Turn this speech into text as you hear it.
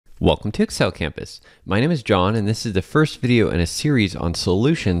Welcome to Excel Campus. My name is John, and this is the first video in a series on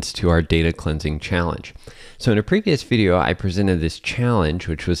solutions to our data cleansing challenge. So in a previous video, I presented this challenge,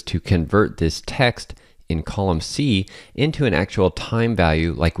 which was to convert this text in column C into an actual time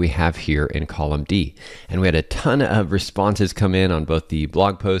value like we have here in column D. And we had a ton of responses come in on both the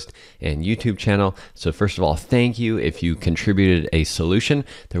blog post and YouTube channel. So first of all, thank you if you contributed a solution.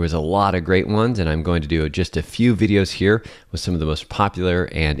 There was a lot of great ones, and I'm going to do just a few videos here with some of the most popular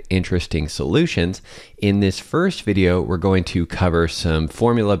and interesting solutions. In this first video, we're going to cover some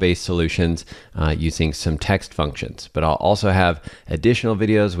formula-based solutions using some text functions, but I'll also have additional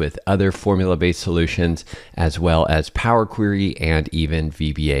videos with other formula-based solutions, as well as Power Query and even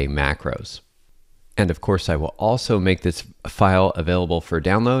VBA macros. And of course, I will also make this file available for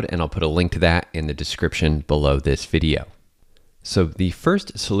download, and I'll put a link to that in the description below this video. So the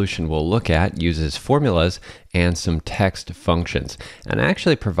first solution we'll look at uses formulas and some text functions. And I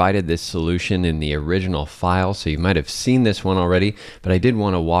actually provided this solution in the original file, so you might have seen this one already, but I did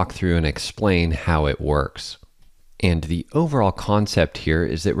want to walk through and explain how it works. And the overall concept here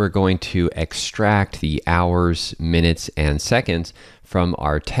is that we're going to extract the hours, minutes, and seconds from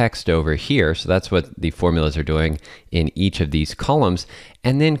our text over here. So that's what the formulas are doing in each of these columns,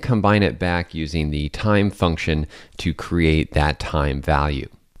 and then combine it back using the time function to create that time value.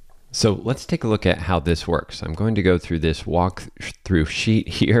 So let's take a look at how this works. I'm going to go through this walkthrough sheet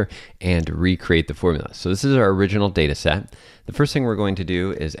here and recreate the formula. So this is our original data set. The first thing we're going to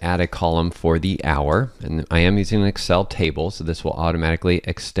do is add a column for the hour, and I am using an Excel table, so this will automatically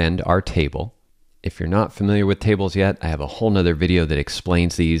extend our table. If you're not familiar with tables yet, I have a whole nother video that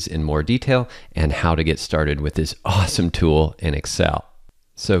explains these in more detail and how to get started with this awesome tool in Excel.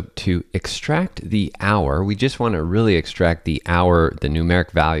 So to extract the hour, we just want to really extract the hour, the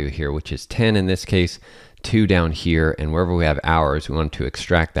numeric value here, which is 10 in this case, 2 down here, and wherever we have hours, we want to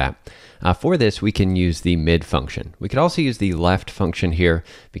extract that. For this, we can use the mid function. We could also use the left function here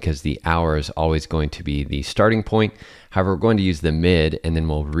because the hour is always going to be the starting point. However, we're going to use the mid, and then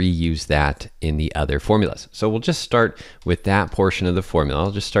we'll reuse that in the other formulas. So we'll just start with that portion of the formula.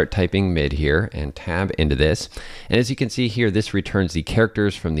 I'll just start typing mid here and tab into this. And as you can see here, this returns the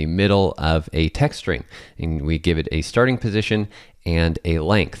characters from the middle of a text string. And we give it a starting position and a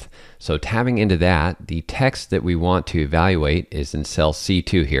length. So tabbing into that, the text that we want to evaluate is in cell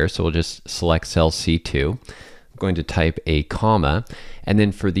C2 here. So we'll just select cell C2. I'm going to type a comma. And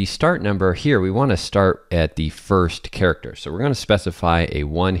then for the start number here, we want to start at the first character. So we're going to specify a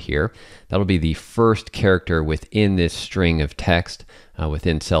 1 here. That'll be the first character within this string of text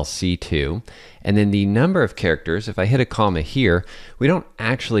within cell C2. And then the number of characters, if I hit a comma here, we don't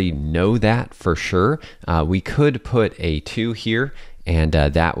actually know that for sure. We could put a 2 here, and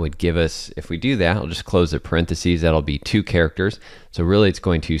that would give us, if we do that, I'll just close the parentheses, that'll be 2 characters. So really it's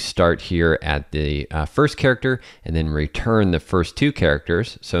going to start here at the first character and then return the first 2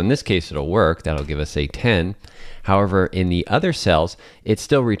 characters. So in this case it'll work, that'll give us a 10. However, in the other cells, it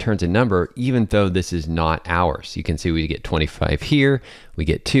still returns a number even though this is not ours. You can see we get 25 here, we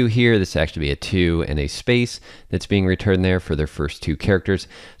get 2 here, this actually be a 2 and a space that's being returned there for their first 2 characters.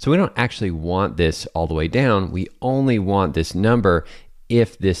 So we don't actually want this all the way down, we only want this number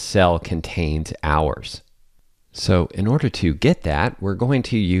if this cell contains hours. So in order to get that, we're going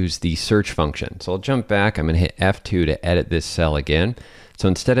to use the search function. So I'll jump back, I'm going to hit F2 to edit this cell again. So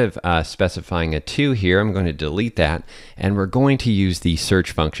instead of specifying a 2 here, I'm going to delete that, and we're going to use the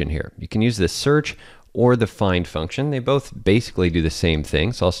search function here. You can use the search or the find function. They both basically do the same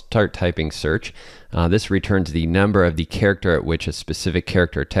thing. So I'll start typing search. This returns the number of the character at which a specific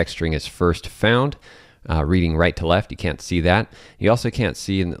character or text string is first found. Reading right to left, you can't see that. You also can't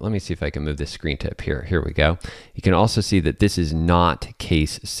see, and let me see if I can move this screen tip here. Here we go. You can also see that this is not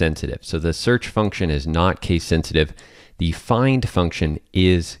case sensitive. So the search function is not case sensitive. The find function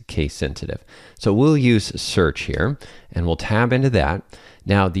is case sensitive. So we'll use search here, and we'll tab into that.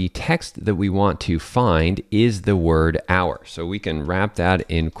 Now the text that we want to find is the word hour. So we can wrap that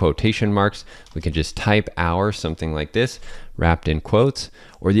in quotation marks. We can just type hour, something like this, wrapped in quotes.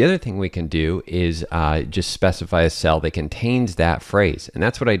 Or the other thing we can do is just specify a cell that contains that phrase. And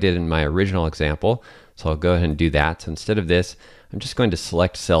that's what I did in my original example. So I'll go ahead and do that. So instead of this, I'm just going to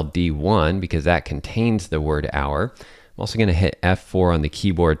select cell D1 because that contains the word hour. I'm also going to hit F4 on the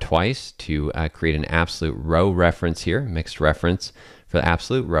keyboard twice to create an absolute row reference here, mixed reference for the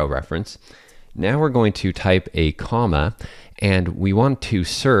absolute row reference. Now we're going to type a comma, And we want to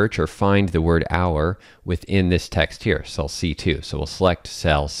search or find the word hour within this text here, cell C2. So we'll select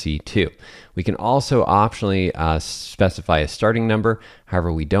cell C2. We can also optionally specify a starting number.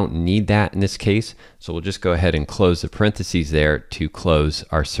 However, we don't need that in this case. So we'll just go ahead and close the parentheses there to close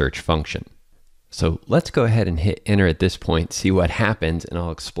our search function. So let's go ahead and hit enter at this point, see what happens, and I'll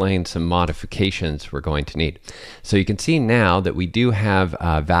explain some modifications we're going to need. So you can see now that we do have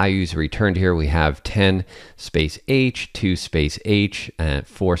values returned here. We have 10 space H, 2 space H,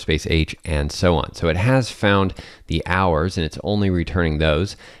 4 space H, and so on. So it has found the hours and it's only returning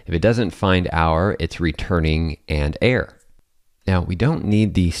those. If it doesn't find hour, it's returning an error. Now we don't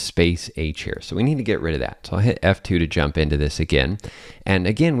need the space H here, so we need to get rid of that. So I'll hit F2 to jump into this again. And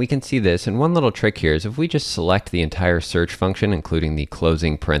again, we can see this, and one little trick here is if we just select the entire search function, including the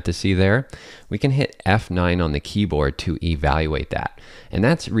closing parenthesis there, we can hit F9 on the keyboard to evaluate that. And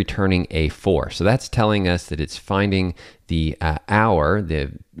that's returning a 4. So that's telling us that it's finding the hour,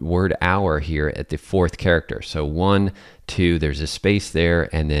 the word hour here at the 4th character. So 1, 2, there's a space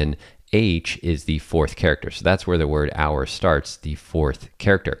there, and then H is the 4th character. So that's where the word hour starts, the 4th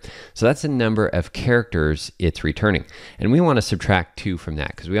character. So that's the number of characters it's returning. And we want to subtract 2 from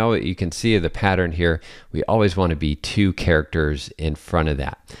that because you can see the pattern here. We always want to be 2 characters in front of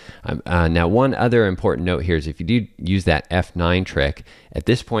that. Now, one other important note here is if you do use that F9 trick, at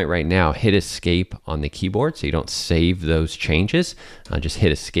this point right now, hit escape on the keyboard so you don't save those changes. Just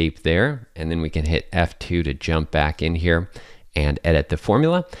hit escape there, and then we can hit F2 to jump back in here and edit the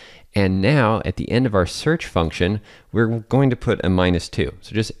formula. And now at the end of our search function, we're going to put a -2.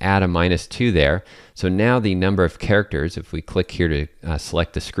 So just add a -2 there. So now the number of characters, if we click here to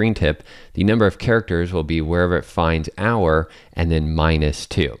select the screen tip, the number of characters will be wherever it finds hour and then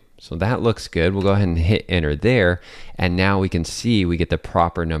 -2. So that looks good. We'll go ahead and hit enter there. And now we can see we get the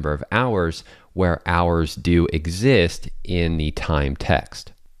proper number of hours where hours do exist in the time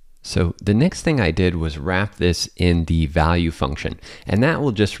text. So the next thing I did was wrap this in the value function, and that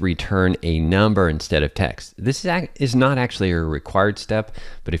will just return a number instead of text. This is not actually a required step,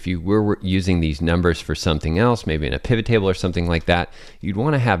 but if you were using these numbers for something else, maybe in a pivot table or something like that, you'd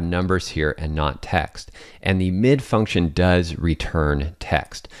want to have numbers here and not text. And the mid function does return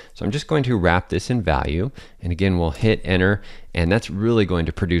text. So I'm just going to wrap this in value, and again, we'll hit enter, and that's really going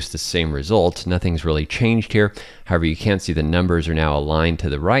to produce the same results. Nothing's really changed here. However, you can see the numbers are now aligned to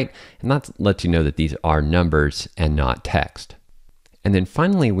the right, and that lets you know that these are numbers and not text. And then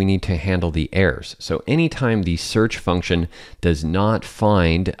finally, we need to handle the errors. So anytime the search function does not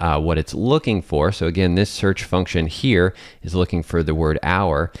find what it's looking for, so again, this search function here is looking for the word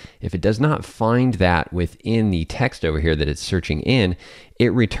hour. If it does not find that within the text over here that it's searching in,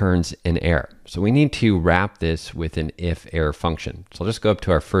 it returns an error. So we need to wrap this with an if error function. So I'll just go up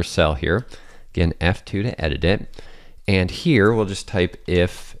to our first cell here. Again, F2 to edit it. And here we'll just type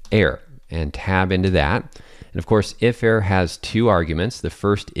if error and tab into that. And of course, if error has 2 arguments. The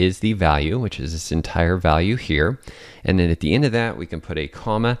first is the value, which is this entire value here. And then at the end of that, we can put a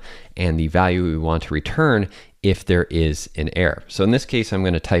comma and the value we want to return if there is an error. So in this case, I'm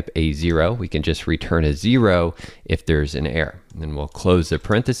going to type a 0. We can just return a 0 if there's an error. And then we'll close the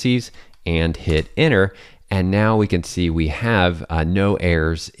parentheses and hit enter. And now we can see we have no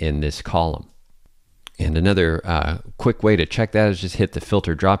errors in this column. And another quick way to check that is just hit the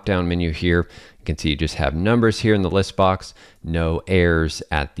filter drop-down menu here. You can see you just have numbers here in the list box, no errors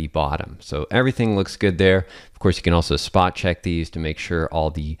at the bottom. So everything looks good there. Of course, you can also spot check these to make sure all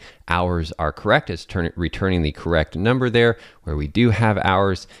the hours are correct. It's returning the correct number there where we do have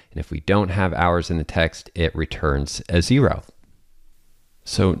hours. And if we don't have hours in the text, it returns a 0.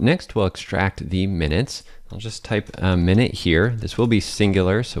 So next we'll extract the minutes. I'll just type a minute here. This will be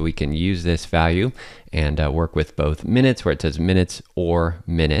singular, so we can use this value and work with both minutes where it says minutes or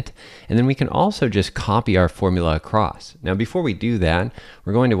minute. And then we can also just copy our formula across. Now before we do that,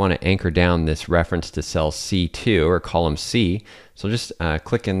 we're going to want to anchor down this reference to cell C2 or column C. So just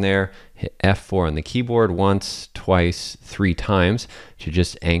click in there, hit F4 on the keyboard once, twice, 3 times to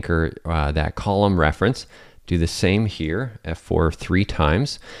just anchor that column reference. Do the same here, F4 3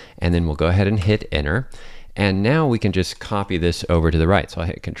 times, and then we'll go ahead and hit enter. And now we can just copy this over to the right. So I'll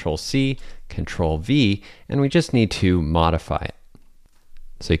hit Control C, Control V, and we just need to modify it.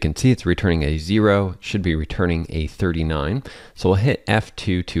 So you can see it's returning a 0, it should be returning a 39. So we'll hit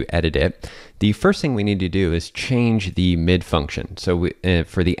F2 to edit it. The first thing we need to do is change the mid function. So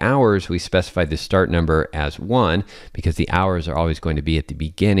for the hours, we specify the start number as 1 because the hours are always going to be at the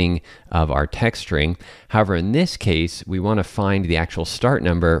beginning of our text string. However, in this case, we want to find the actual start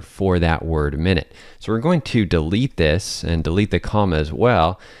number for that word minute. So we're going to delete this and delete the comma as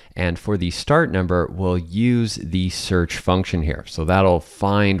well. And for the start number, we'll use the search function here. So that'll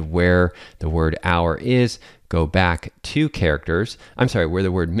find where the word hour is, go back 2 characters. I'm sorry, where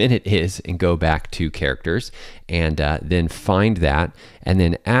the word minute is and go back 2 characters, and then find that. And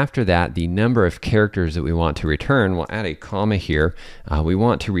then after that, the number of characters that we want to return, we'll add a comma here. We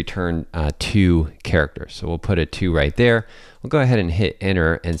want to return 2 characters. So we'll put a 2 right there. We'll go ahead and hit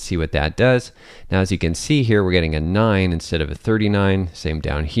enter and see what that does. Now, as you can see here, we're getting a 9 instead of a 39. Same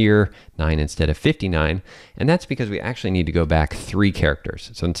down here, 9 instead of 59. And that's because we actually need to go back 3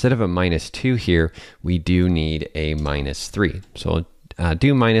 characters. So instead of a -2 here, we do need a -3. So we'll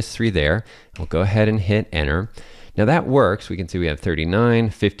do -3 there. We'll go ahead and hit enter. Now that works. We can see we have 39,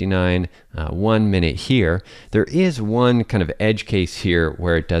 59, 1 minute here. There is one kind of edge case here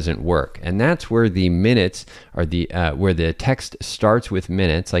where it doesn't work, and that's where the minutes are where the text starts with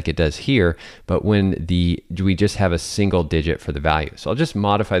minutes like it does here, but when we just have a single digit for the value. So I'll just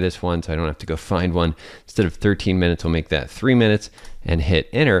modify this one so I don't have to go find one. Instead of 13 minutes, we'll make that 3 minutes and hit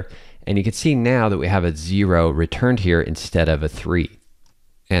enter. And you can see now that we have a 0 returned here instead of a 3.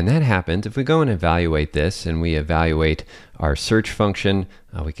 And that happens if we go and evaluate this and we evaluate our search function.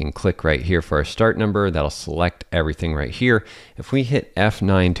 We can click right here for our start number. That'll select everything right here. If we hit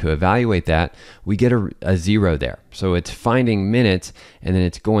F9 to evaluate that, we get a 0 there. So it's finding minutes and then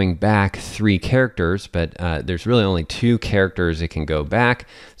it's going back 3 characters, but there's really only 2 characters it can go back.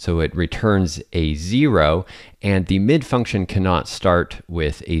 So it returns a 0, and the mid function cannot start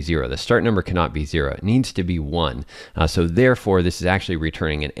with a 0. The start number cannot be 0. It needs to be 1. So therefore, this is actually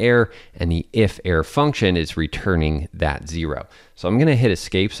returning an error, and the if error function is returning that 0. So I'm going to hit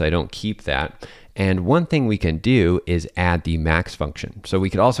escape so I don't keep that. And one thing we can do is add the max function. So we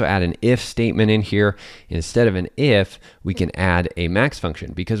could also add an if statement in here. Instead of an if, we can add a max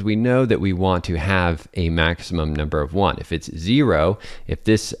function because we know that we want to have a maximum number of 1. If it's 0, if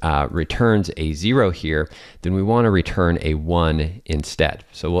this returns a 0 here, then we want to return a 1 instead.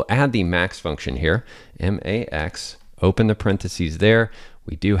 So we'll add the max function here, max, open the parentheses there.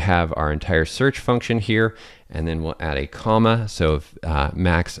 We do have our entire search function here, and then we'll add a comma, so if,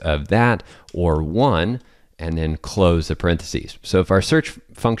 max of that or 1, and then close the parentheses. So if our search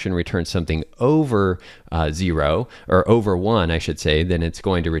function returns something over 0, or over 1, I should say, then it's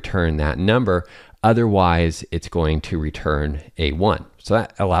going to return that number. Otherwise, it's going to return a 1. So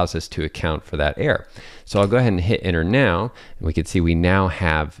that allows us to account for that error. So I'll go ahead and hit enter now, and we can see we now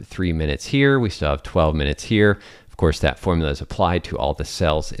have 3 minutes here. We still have 12 minutes here. Of course, that formula is applied to all the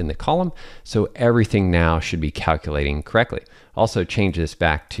cells in the column, so everything now should be calculating correctly. Also change this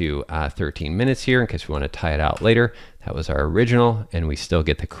back to 13 minutes here in case we want to tie it out later. That was our original, and we still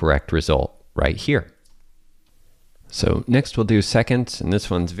get the correct result right here. So next we'll do seconds, and this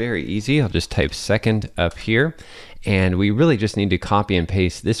one's very easy. I'll just type second up here, and we really just need to copy and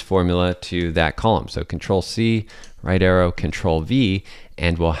paste this formula to that column. So Control C, right arrow, Control V,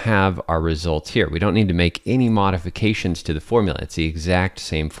 and we'll have our results here. We don't need to make any modifications to the formula. It's the exact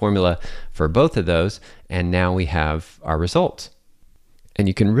same formula for both of those, and now we have our results. And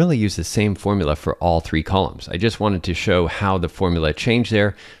you can really use the same formula for all 3 columns. I just wanted to show how the formula changed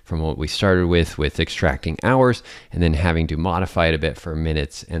there from what we started with extracting hours and then having to modify it a bit for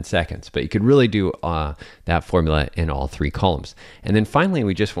minutes and seconds. But you could really do that formula in all 3 columns. And then finally,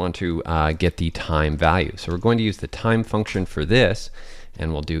 we just want to get the time value. So we're going to use the time function for this,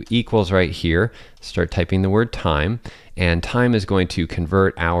 and we'll do equals right here, start typing the word time, and time is going to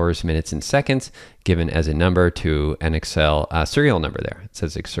convert hours, minutes, and seconds given as a number to an Excel serial number there. It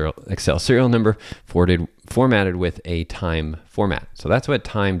says Excel serial number formatted with a time format. So that's what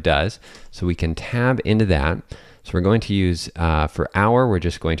time does. So we can tab into that. So we're going to use, for hour, we're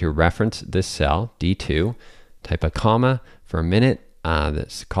just going to reference this cell, D2, type a comma for minute,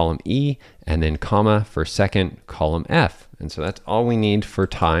 this column E, and then comma for second, column F. And so that's all we need for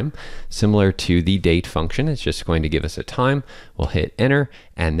time. Similar to the date function, it's just going to give us a time. We'll hit enter,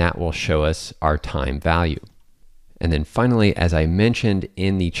 and that will show us our time value. And then finally, as I mentioned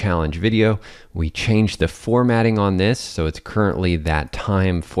in the challenge video, we changed the formatting on this. So it's currently that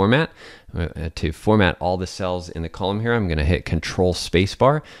time format. To format all the cells in the column here, I'm going to hit Control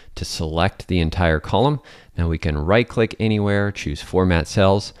Spacebar to select the entire column. Now we can right click anywhere, choose Format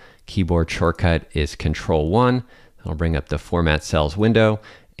Cells. Keyboard shortcut is Control 1. I'll bring up the Format Cells window,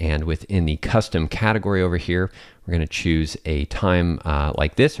 And within the custom category over here, we're going to choose a time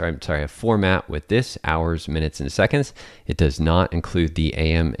like this, or I'm sorry, a format with this, hours, minutes, and seconds. It does not include the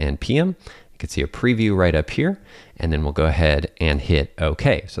AM and PM. You can see a preview right up here, and then we'll go ahead and hit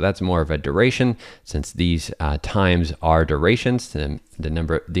OK. So that's more of a duration, since these times are durations,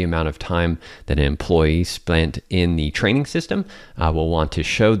 the amount of time that an employee spent in the training system. We'll want to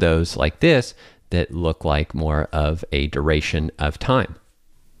show those like this that look like more of a duration of time.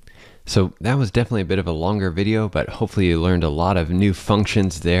 So that was definitely a bit of a longer video, but hopefully you learned a lot of new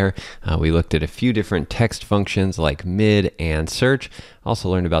functions there. We looked at a few different text functions like mid and search. Also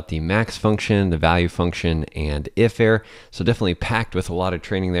learned about the max function, the value function, and if-error. So definitely packed with a lot of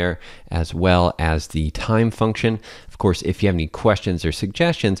training there, as well as the time function. Of course, if you have any questions or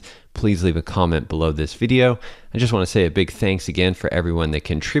suggestions, please leave a comment below this video. I just want to say a big thanks again for everyone that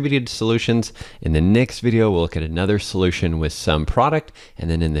contributed to solutions. In the next video, we'll look at another solution with some product,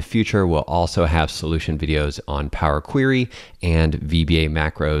 and then in the future, we'll also have solution videos on Power Query and VBA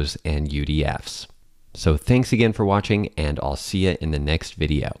macros and UDFs. So thanks again for watching, and I'll see you in the next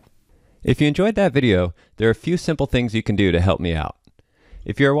video. If you enjoyed that video, there are a few simple things you can do to help me out.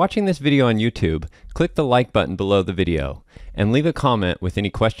 If you are watching this video on YouTube, click the like button below the video and leave a comment with any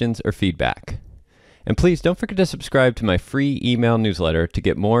questions or feedback. And please don't forget to subscribe to my free email newsletter to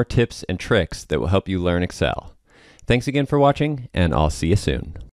get more tips and tricks that will help you learn Excel. Thanks again for watching, and I'll see you soon.